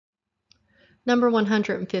Number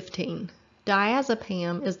 115.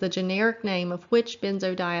 Diazepam is the generic name of which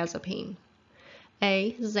benzodiazepine?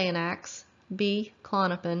 A. Xanax, B.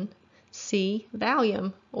 Klonopin, C.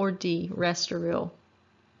 Valium, or D. Restoril?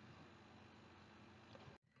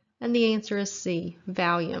 And the answer is C.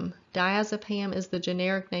 Valium. Diazepam is the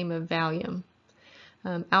generic name of Valium.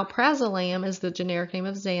 Alprazolam is the generic name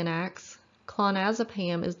of Xanax.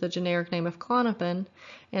 Clonazepam is the generic name of Klonopin,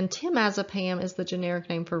 and Temazepam is the generic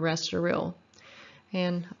name for Restoril.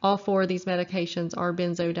 And all four of these medications are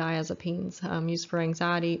benzodiazepines used for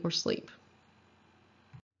anxiety or sleep.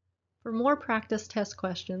 For more practice test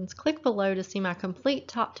questions, click below to see my complete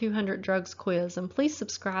Top 200 Drugs quiz, and please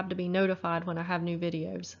subscribe to be notified when I have new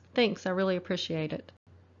videos. Thanks, I really appreciate it.